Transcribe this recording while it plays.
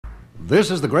This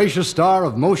is the gracious star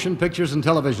of motion pictures and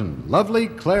television, lovely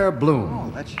Claire Bloom. Oh,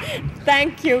 that's...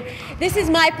 Thank you. This is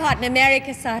my partner, Mary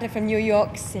Casada from New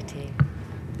York City.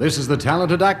 This is the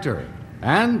talented actor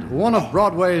and one of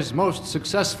Broadway's most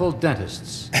successful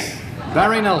dentists,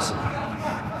 Barry Nelson.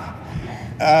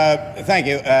 Thank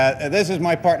you. This is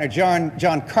my partner,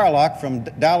 John Carlock from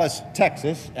Dallas,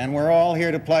 Texas, and we're all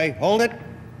here to play, hold it,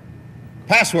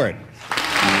 Password.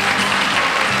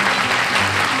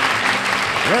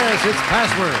 Yes, it's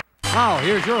Password. Now,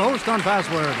 here's your host on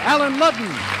Password, Alan Ludden.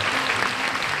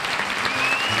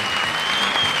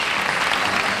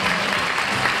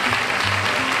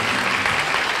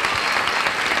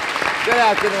 Good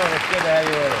afternoon. It's good to have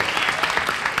you with us.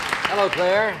 Hello,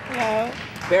 Claire. Hello.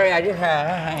 Barry,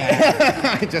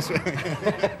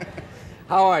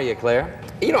 How are you, Claire?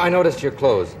 You know, I noticed your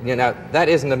clothes. You know, that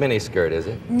isn't a miniskirt, is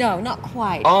it? No, not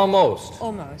quite. Almost.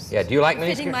 Almost. Yeah, do you like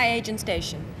miniskirts? Fitting my age and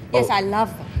station. Yes, I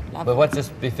love them. But what's this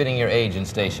befitting your age and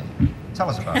station? Tell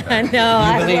us about that.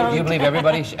 No, You believe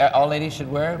everybody, all ladies should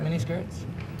wear miniskirts?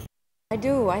 I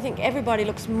do. I think everybody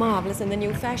looks marvelous in the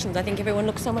new fashions. I think everyone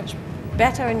looks so much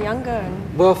better and younger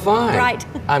and Well, fine. bright.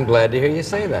 I'm glad to hear you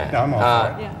say that. I'm all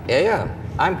for it. Yeah.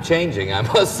 I'm changing, I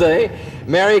must say.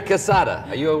 Mary Casada,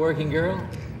 are you a working girl?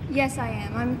 Yes, I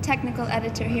am. I'm technical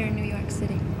editor here in New York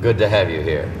City. Good to have you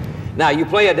here. Now, you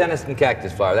play a dentist in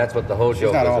Cactus Flower. That's what the whole show is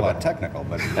She's not about. all that technical,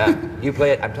 but... You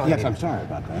play it, I'm talking Yes, to you. I'm sorry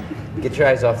about that. Get your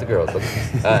eyes off the girls. Look.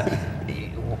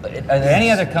 Are there any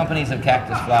other companies of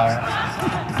Cactus Flower?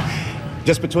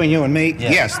 Just between you and me,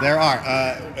 Yeah. yes, there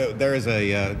are. There is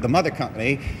the mother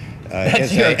company.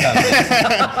 That's your company.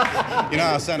 You know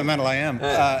how sentimental I am.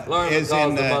 Lauren is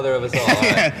calls in, the mother of us all.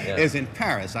 Right? Yeah. Is in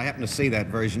Paris. I happened to see that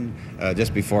version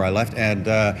just before I left, and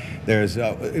there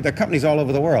are companies all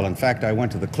over the world. In fact, I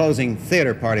went to the closing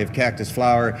theater party of Cactus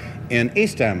Flower in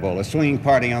Istanbul, a swinging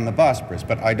party on the Bosporus.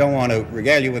 But I don't want to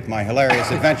regale you with my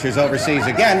hilarious adventures overseas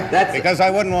again, because I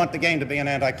wouldn't want the game to be an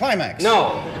anticlimax.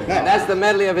 No, and that's the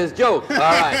medley of his joke. All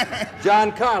right,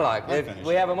 John Carlock,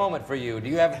 we have a moment for you. Do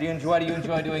you enjoy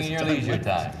doing in your leisure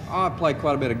time? I play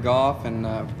quite a bit of golf, and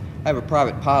I have a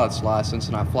private pilot's license,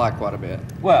 and I fly quite a bit.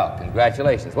 Well,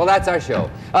 congratulations. Well, that's our show.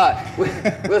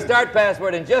 We'll start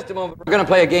Password in just a moment. We're going to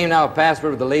play a game now of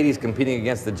Password with the ladies competing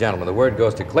against the gentlemen. The word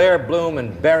goes to Claire Bloom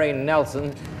and Barry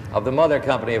Nelson of the mother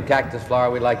company of Cactus Flower.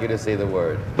 We'd like you to see the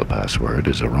word. The password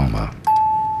is aroma.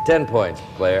 10 points,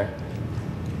 Claire.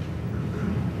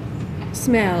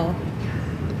 Smell.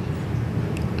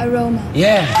 Aroma.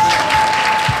 Yeah.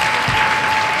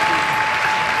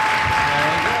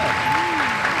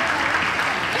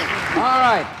 All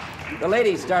right. The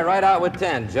ladies start right out with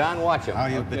 10. John, watch them. Oh,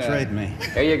 you betrayed me.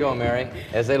 Here you go, Mary,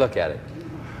 as they look at it.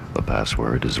 The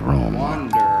password is aroma.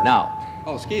 Wander. Now.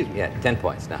 Oh, excuse me. Yeah, 10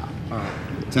 points now.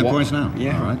 10 points now.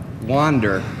 Yeah. All right.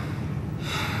 Wander.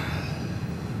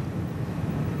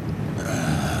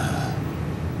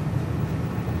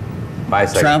 Five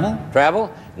seconds. Travel?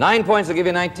 Travel. 9 points will give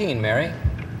you 19, Mary.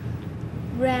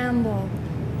 Ramble.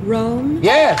 Rome.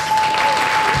 Yes.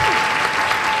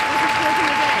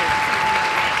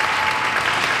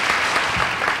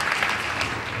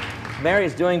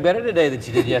 Mary's doing better today than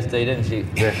she did yesterday, didn't she?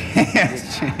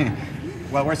 Yes.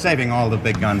 Well, we're saving all the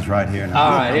big guns right here now.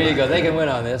 All right, here you go. They can win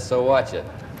on this, so watch it.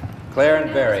 Claire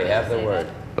and Barry have the word.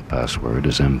 The password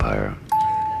is empire.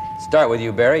 Start with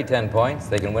you, Barry. 10 points.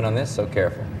 They can win on this, so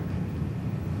careful.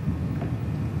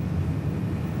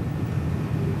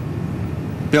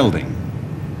 Building.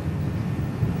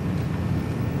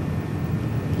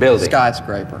 Building.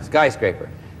 Skyscraper. Skyscraper.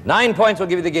 9 points will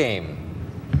give you the game.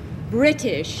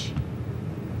 British.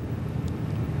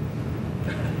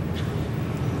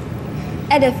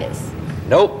 Edifice.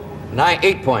 Nope.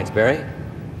 8 points, Barry.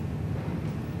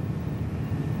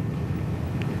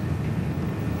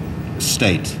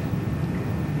 State.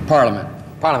 Parliament.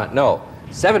 Parliament. No.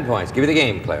 7 points. Give you the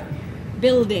game, Claire.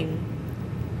 Building.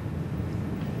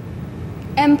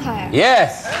 Empire.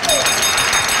 Yes.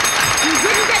 You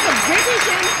didn't get the British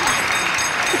Empire.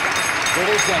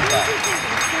 British Empire.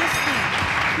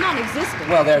 Non-existent.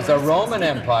 Well, there's a Roman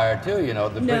Empire, too, you know.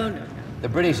 No. The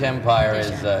British Empire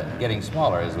is getting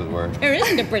smaller, as it were. There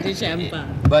isn't a British Empire.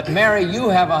 But, Mary, you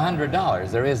have $100.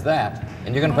 There is that.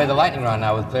 And you're going to play the lightning round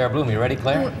now with Claire Bloom. You ready,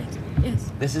 Claire?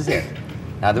 Yes. This is it.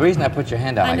 Now, the reason I put your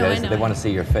hand out like that is that they want to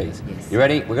see your face. Yes. You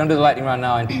ready? We're going to do the lightning round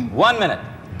now in 1 minute.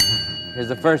 Here's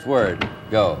the first word.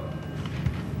 Go.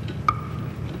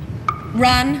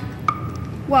 Run.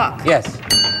 Walk. Yes.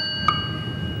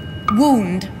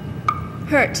 Wound.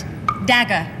 Hurt.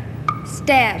 Dagger.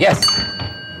 Stab. Yes.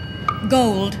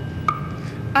 Gold.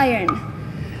 Iron.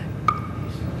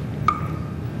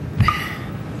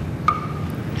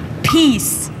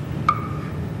 Peace.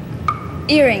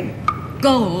 Earring.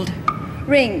 Gold.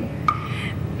 Ring.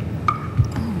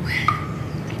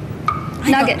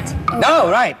 Nugget. Oh. No,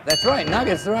 right. That's right.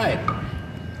 Nugget's right.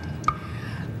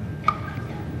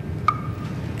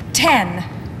 10.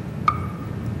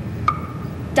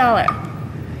 Dollar.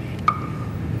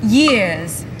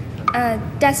 Years.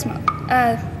 Decimal.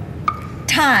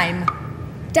 Time.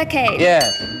 Decade.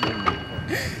 Yes.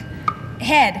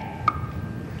 Head.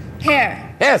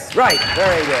 Hair. Yes, right.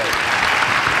 Very good.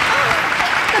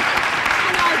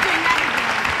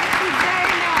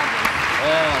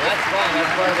 Oh, that's fun.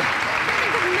 That's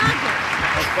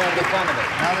part of the fun of it.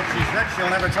 Now that she's rich, she'll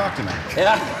never talk to me.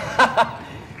 Yeah.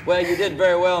 Well, you did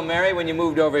very well, Mary. When you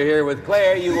moved over here with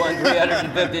Claire, you won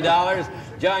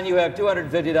 $350. John, you have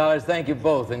 $250. Thank you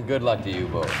both, and good luck to you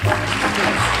both.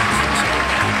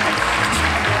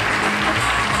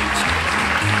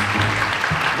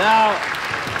 Now,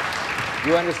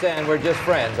 you understand, we're just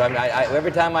friends.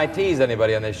 Every time I tease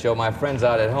anybody on this show, my friends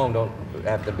out at home don't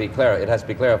have to be clear. It has to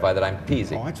be clarified that I'm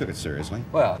teasing. Oh, I took it seriously.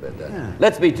 Well,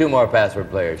 let's be two more password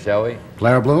players, shall we?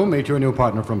 Claire Bloom, meet your new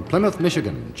partner from Plymouth,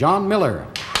 Michigan, John Miller.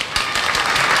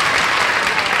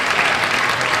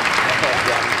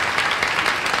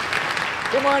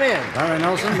 Come on in. Barry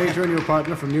Nelson, meet your new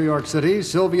partner from New York City,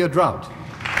 Sylvia Drought.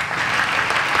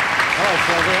 Hello,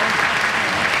 Sylvia.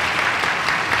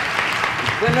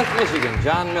 Plymouth, Michigan,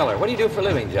 John Miller. What do you do for a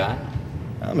living, John?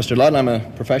 Mr. Ludden, I'm a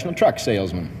professional truck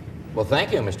salesman. Well,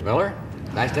 thank you, Mr. Miller.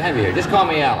 Nice to have you here. Just call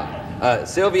me Alan.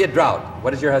 Sylvia Drought,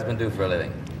 what does your husband do for a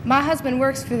living? My husband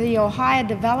works for the Ohio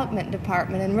Development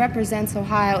Department and represents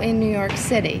Ohio in New York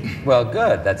City. Well,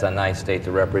 good. That's a nice state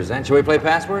to represent. Shall we play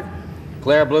password?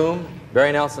 Claire Bloom,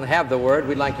 Barry Nelson have the word.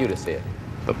 We'd like you to see it.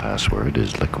 The password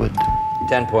is liquid.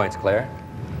 10 points, Claire.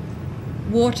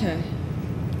 Water.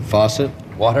 Faucet.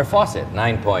 Water faucet.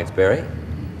 9 points, Barry.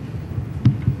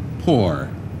 Pour.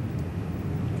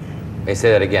 May I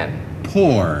say that again?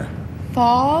 Pour.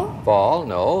 Fall. Fall,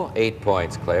 no. 8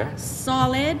 points, Claire.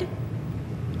 Solid.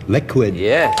 Liquid.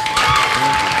 Yes.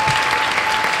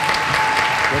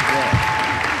 Good job.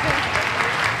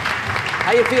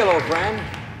 How you feel, old friend?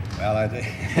 Well,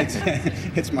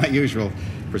 it's my usual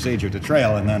procedure to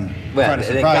trail and then Well, try to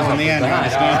they surprise come in the up end, you behind,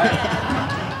 understand?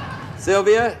 all right.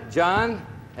 Sylvia, John,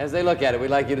 as they look at it,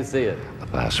 we'd like you to see it. The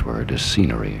password is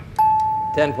scenery.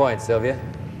 10 points, Sylvia.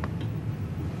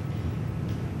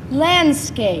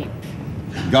 Landscape.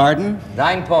 Garden.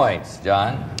 9 points,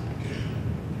 John.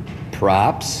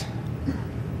 Props.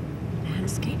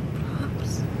 Landscape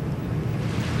props.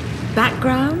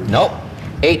 Background. Nope.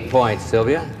 8 points,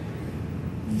 Sylvia.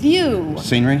 View.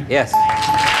 Scenery. Yes.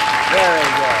 Very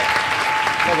good.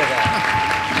 Look at that.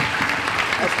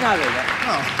 That's not it.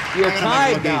 Oh, You're I'm gonna make it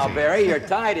tied look now, easy. Barry. You're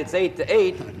tied. It's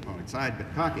 8-8. Oh, it's side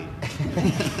but cocky.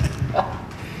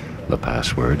 The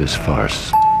password is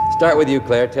farce. Start with you,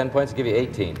 Claire. 10 points. Give you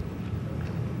 18.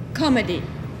 Comedy.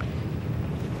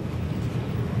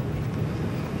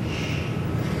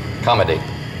 Comedy.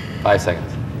 5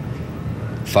 seconds.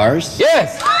 Farce.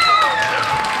 Yes!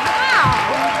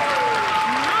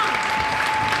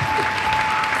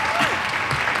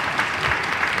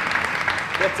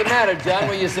 What's the matter, John?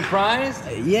 Were you surprised?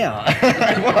 Yeah,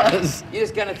 I was. You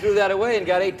just kind of threw that away and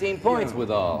got 18 points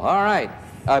with all. All right.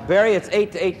 Barry, it's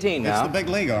 8-18 now. It's the big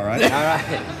league, all right. All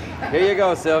right. Here you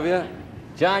go, Sylvia.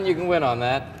 John, you can win on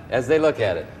that as they look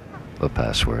at it. The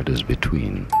password is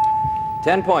between.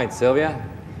 10 points, Sylvia.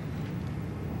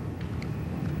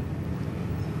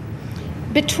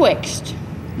 Betwixt.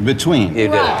 Between. You did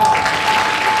it. Right.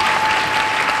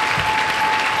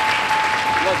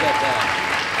 Look at that.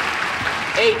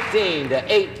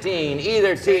 18-18.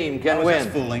 Either team I can was win.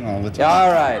 just fooling all the time.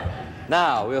 All right.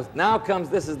 Now comes,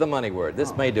 this is the money word.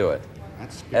 This may do it.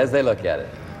 That's good. As they look at it.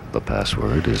 The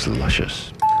password is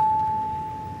luscious.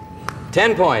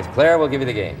 10 points. Claire, we'll give you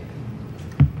the game.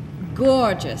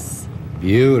 Gorgeous.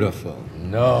 Beautiful.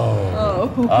 No.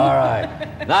 Oh. All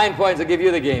right. 9 points will give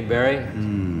you the game, Barry.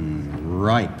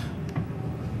 Ripe.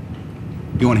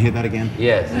 You want to hear that again?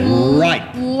 Yes.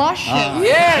 Ripe. Luscious.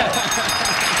 Yes!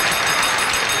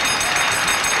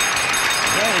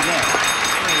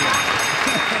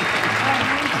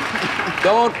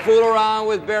 Don't fool around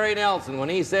with Barry Nelson. When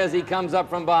he says he comes up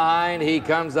from behind, he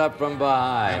comes up from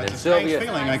behind. It's a strange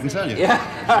feeling, I can tell you. Yeah.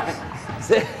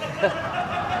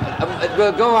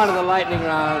 We'll go on to the lightning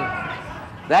round.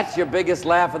 That's your biggest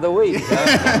laugh of the week.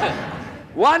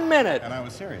 1 minute. And I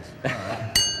was serious. All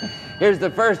right. Here's the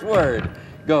first word.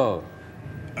 Go.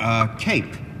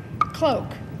 Cape.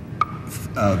 Cloak.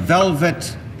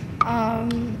 Velvet.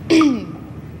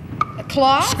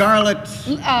 Cloth. Scarlet.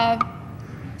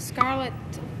 Scarlet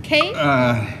cape.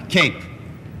 Cape.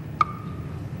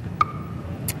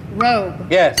 Robe.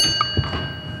 Yes.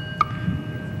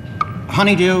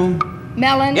 Honeydew.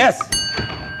 Melon. Yes.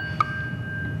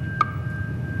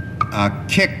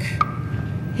 Kick.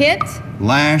 Hit.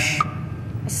 Lash.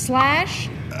 Slash.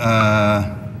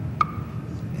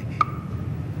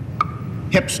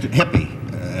 Hippie.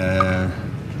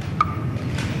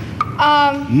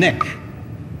 Nick.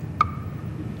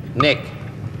 Nick.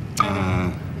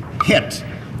 Hit.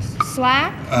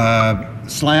 Slap.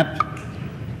 Slap.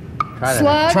 Try that.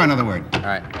 Slug. Try another word. All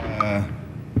right.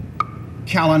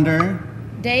 Calendar.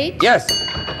 Date. Yes.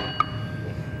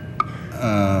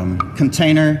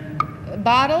 Container.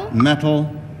 Bottle.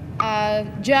 Metal.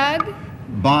 Jug.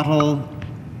 Bottle.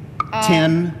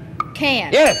 Tin.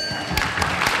 Can. Yes.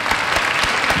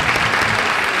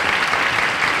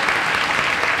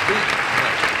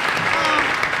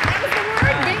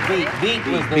 Beat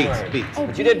was the word. Beat.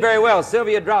 But you did very well.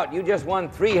 Sylvia Drought, you just won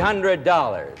 $300.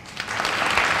 John?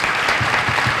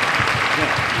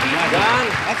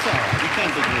 That's all right. You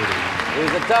can't be greedy. It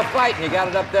was a tough fight, and you got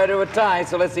it up there to a tie,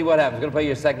 so let's see what happens. We're going to play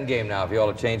your second game now if you all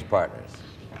have changed partners.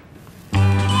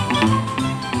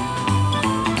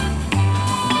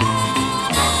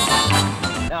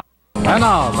 And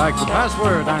now, back to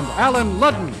Password and Alan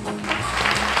Ludden.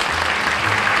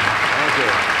 Thank you.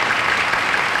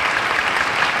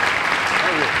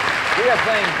 Thank you. We are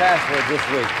playing Password this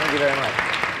week. Thank you very much.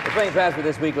 We're playing Password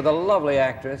this week with a lovely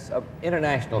actress of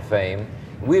international fame.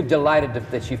 We're delighted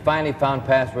that she finally found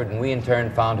Password, and we in turn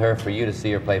found her for you to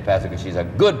see her play Password, because she's a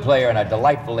good player and a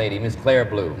delightful lady, Miss Claire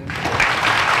Bloom.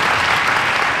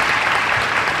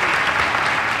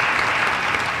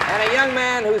 And a young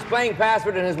man who's playing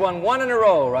Password and has won 1 in a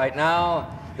row right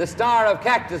now, the star of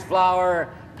Cactus Flower,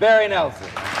 Barry Nelson.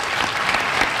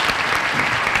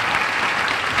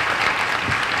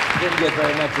 Didn't get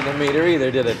very much in the meter either,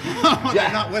 did it?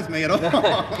 They're not with me at all.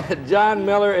 John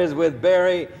Miller is with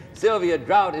Barry, Sylvia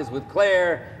Drought is with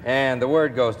Claire, and the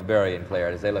word goes to Barry and Claire.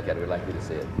 As they look at it, we'd like you to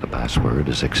see it. The password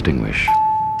is extinguish.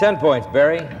 10 points,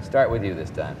 Barry. Start with you this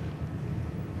time.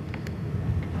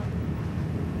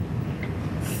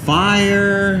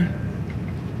 Fire.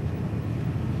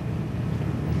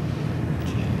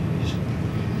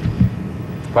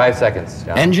 5 seconds,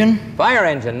 John. Engine? Fire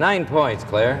engine, 9 points,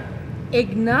 Claire.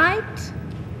 Ignite.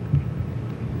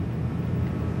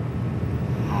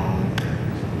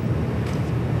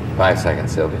 5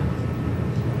 seconds, Sylvia.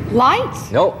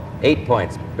 Light. No, 8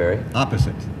 points, Barry.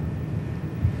 Opposite.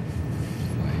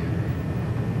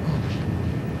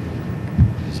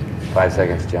 5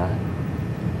 seconds, John.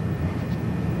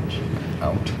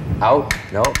 Out. Out,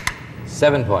 no.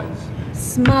 7 points.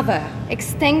 Smother.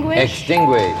 Extinguish.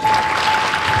 Extinguish.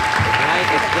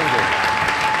 Ignite, extinguish.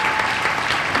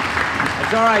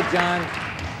 That's all right, John.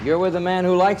 You're with a man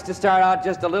who likes to start out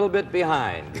just a little bit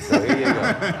behind. So here you go.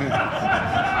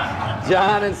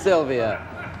 John and Sylvia.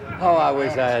 Oh, I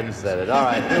wish I hadn't said it. All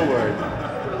right, new word.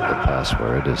 The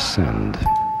password is send.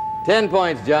 10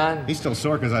 points, John. He's still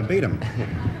sore because I beat him.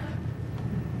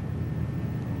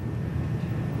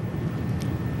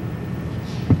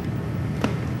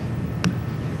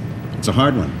 It's a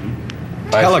hard one.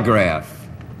 Telegraph.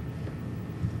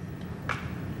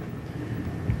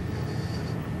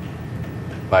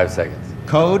 5 seconds.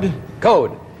 Code.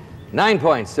 Code. 9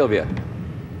 points, Sylvia.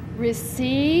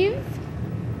 Receive.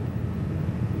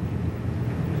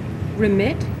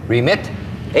 Remit. Remit.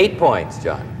 8 points,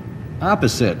 John.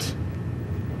 Opposite.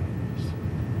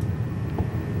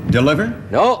 Deliver.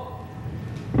 No.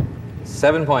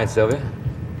 7 points, Sylvia.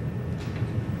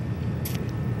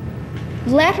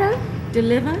 Letter.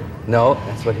 Deliver. No,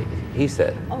 that's what he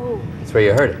said. Oh. That's where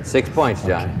you heard it. 6 points,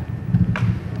 John.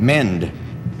 Mend.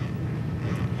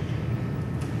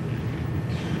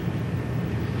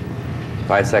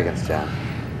 5 seconds, John.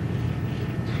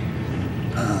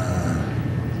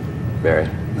 Barry.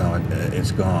 No,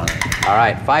 it's gone. All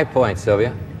right, 5 points,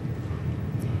 Sylvia.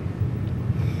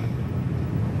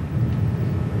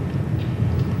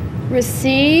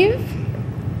 Receive.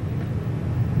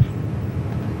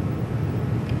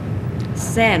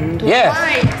 Send. Yes.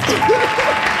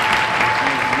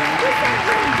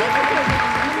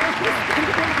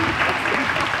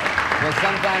 Well,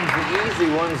 sometimes the easy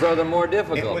ones are the more It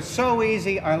difficult. was so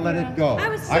easy, I let it go.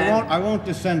 I won't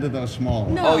descend to those small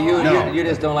ones. Oh, No. you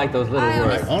just don't like those little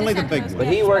words. Only the big But ones.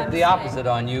 he worked the opposite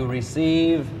on you.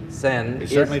 Receive, send. He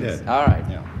certainly is- did. All right.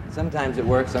 Yeah. Sometimes it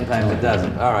works, sometimes it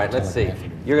doesn't. All right, let's see.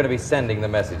 You're going to be sending the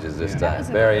messages this time.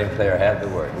 Barry and Claire have the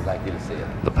word. We'd like you to see it.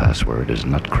 The password is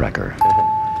nutcracker.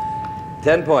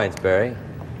 10 points, Barry.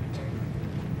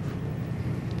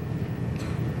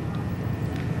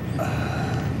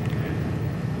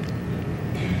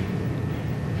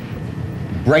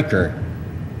 Breaker.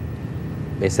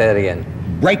 They say that again.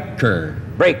 Breaker.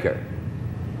 Breaker.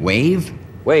 Wave.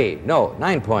 Wave. No,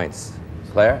 9 points.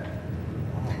 Claire?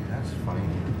 That's funny.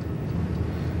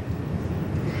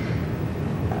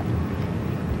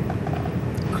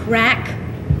 Crack.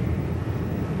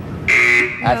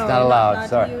 That's No, not allowed. not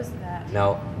Sorry. to use that.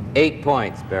 No. 8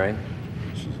 points, Barry.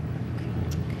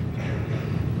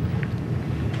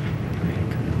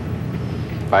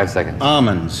 Five seconds.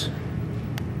 Almonds.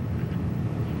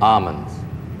 Almonds.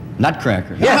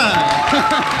 Nutcracker. Yes.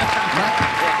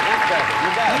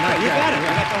 You got it. You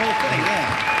got the whole thing,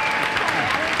 yeah.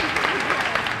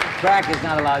 Crack is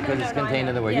not allowed because it's contained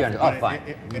in the word. You understand? Oh, fine.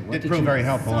 It did prove very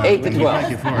helpful. 8 to 12.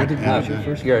 Thank you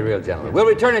for it. You're a real gentleman. We'll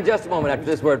return in just a moment after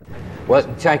this word. Well,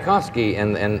 Tchaikovsky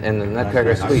and the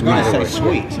Nutcracker Suite.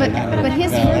 Sweet. But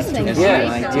his first thing is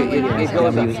Yes. It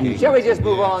goes up. Shall we just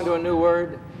move on to a new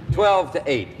word? 12 to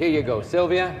 8. Here you go.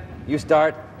 Sylvia, you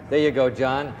start. There you go,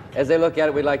 John. As they look at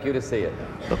it, we'd like you to see it.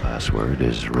 The password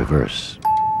is reverse.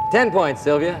 10 points,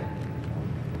 Sylvia.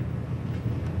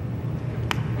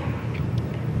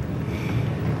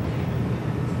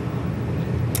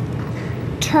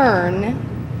 turn.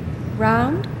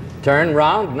 Round. Turn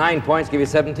round. 9 points. Give you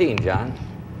 17, John.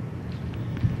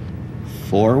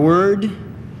 Forward.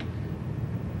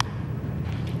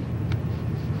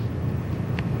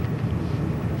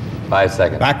 Five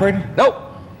seconds. Backward? Nope.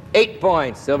 8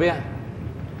 points, Sylvia.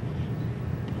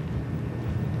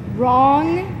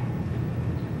 Wrong.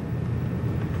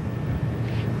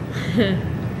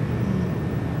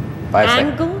 Five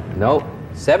Angle? seconds. Nope.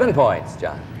 7 points,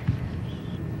 John.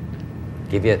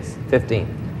 Give you 15.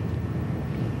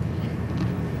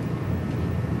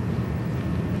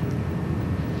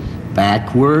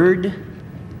 Backward.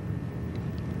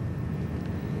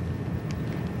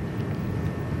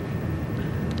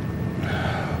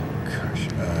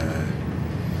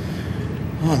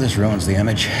 Oh, this ruins the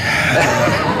image. I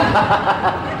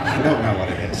don't know what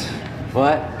it is.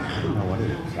 What? I don't know what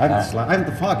it is. I haven't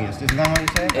the foggiest. Isn't that what you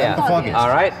say? I haven't the foggiest. All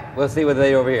right. We'll see whether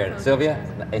they over here. Sylvia,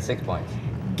 6 points.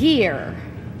 Gear.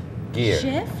 Gear.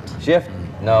 Shift. Shift?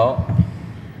 No.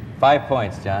 5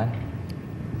 points, John.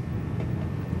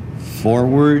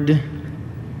 Forward.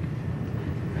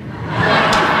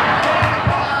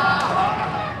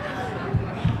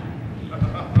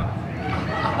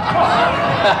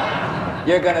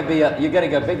 You're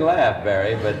getting a big laugh,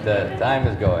 Barry, but time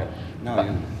is going. No,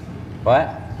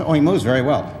 What? oh, he moves very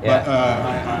well.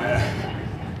 Yeah.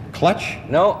 But, clutch?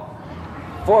 No.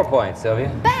 4 points, Sylvia.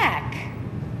 Back.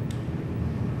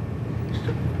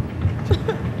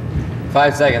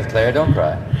 5 seconds, Claire. Don't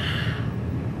cry.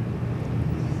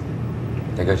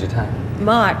 There goes your time.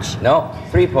 March. No.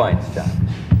 3 points, John.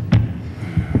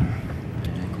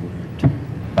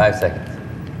 5 seconds.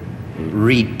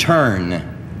 Return.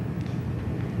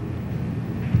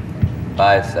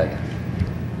 5 seconds.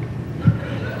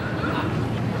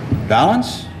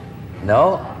 Balance?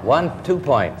 No. 2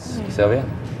 points, Sylvia.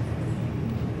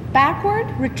 Backward.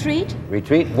 Retreat.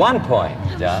 Retreat. 1 point,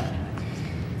 John.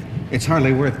 It's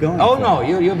hardly worth going Oh, for. no.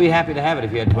 You'll be happy to have it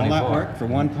if you had Will 24. that work for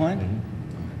 1 point?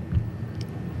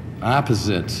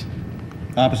 Opposite.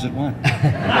 Opposite what?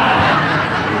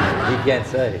 He can't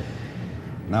say.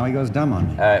 Now he goes dumb on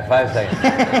me. All right, 5 seconds.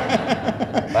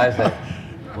 5 seconds.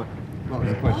 What was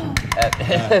the question?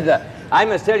 I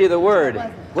must tell you the word.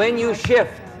 When you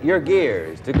shift your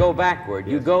gears to go backward,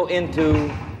 you go into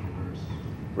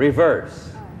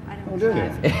reverse. Oh, do you?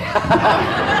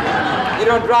 You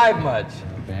don't drive much.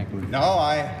 No,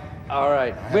 All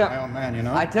right. I have my own man, you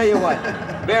know. I tell you what,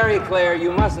 Barry, Claire,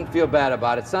 you mustn't feel bad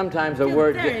about it. Sometimes a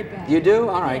word. very bad. You do?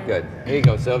 All right, good. Here you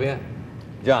go, Sylvia.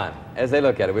 John, as they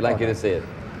look at it, we'd like you to see it.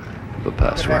 The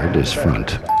password is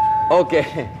front.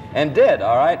 Okay, and did,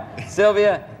 all right?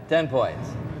 Sylvia, 10 points.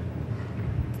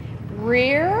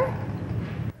 Rear.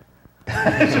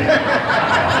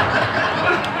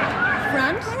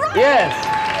 Front. Yes.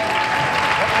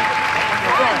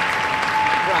 Front.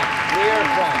 Rear,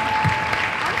 front.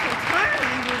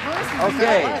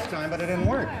 Okay. Last time, but it didn't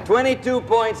work. 22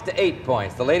 points to 8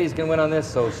 points. The ladies can win on this,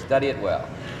 so study it well.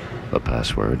 The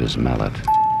password is mallet.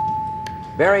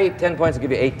 Barry, 10 points will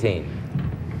give you 18.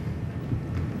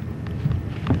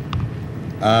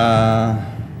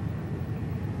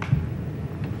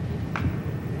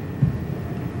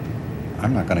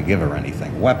 I'm not going to give her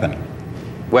anything. Weapon.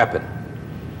 Weapon.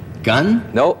 Gun.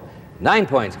 No. 9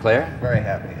 points, Claire. Very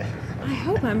happy. I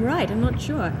hope I'm right. I'm not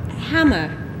sure. Hammer.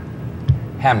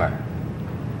 Hammer.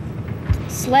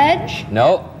 Sledge.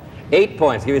 No. 8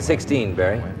 points. Give you 16,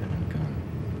 Barry.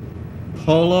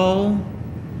 Polo.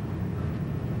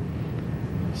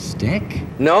 Stick.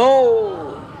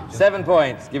 No. 7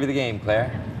 points. Give you the game,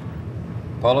 Claire.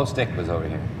 Polo stick was over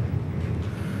here.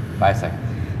 5 seconds.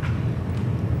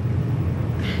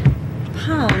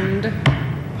 Pound.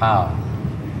 Pound.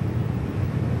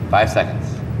 5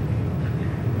 seconds.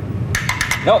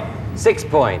 No, 6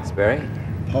 points, Barry.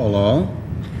 Polo.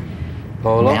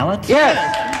 Polo. Mallet?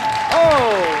 Yes!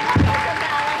 Oh!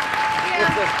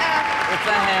 It's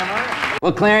a hammer.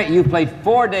 Well, Claire, you've played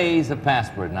 4 days of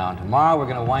Password now, and tomorrow we're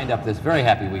going to wind up this very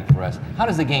happy week for us. How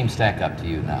does the game stack up to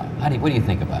you now? What do you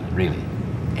think about it, really?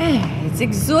 It's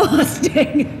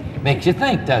exhausting. Makes you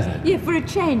think, doesn't it? Yeah, for a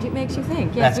change, it makes you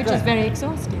think. Yes, That's which good. is very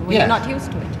exhausting when Yes. you're not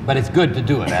used to it. But it's good to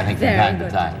do it, I think, from Very time to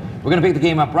good. time. We're going to pick the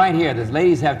game up right here. The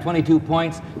ladies have 22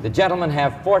 points. The gentlemen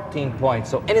have 14 points,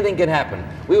 so anything can happen.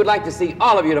 We would like to see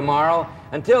all of you tomorrow.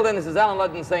 Until then, this is Alan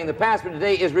Ludden saying the password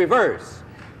today is reverse.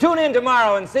 Tune in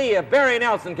tomorrow and see if Barry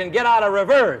Nelson can get out of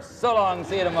reverse. So long,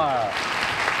 see you tomorrow.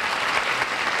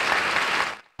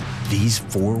 These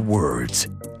 4 words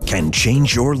can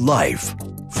change your life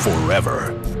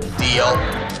forever. Deal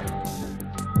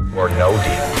or no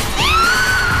deal.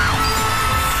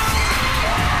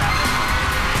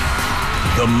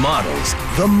 The models,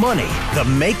 the money, the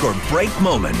make or break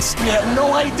moments. You have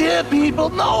no idea, people,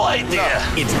 no idea.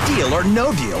 It's Deal or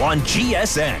No Deal on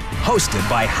GSN, hosted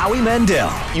by Howie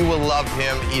Mandel. You will love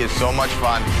him. He is so much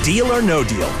fun. Deal or No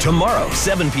Deal, tomorrow,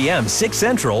 7 p.m., 6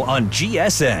 Central on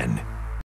GSN.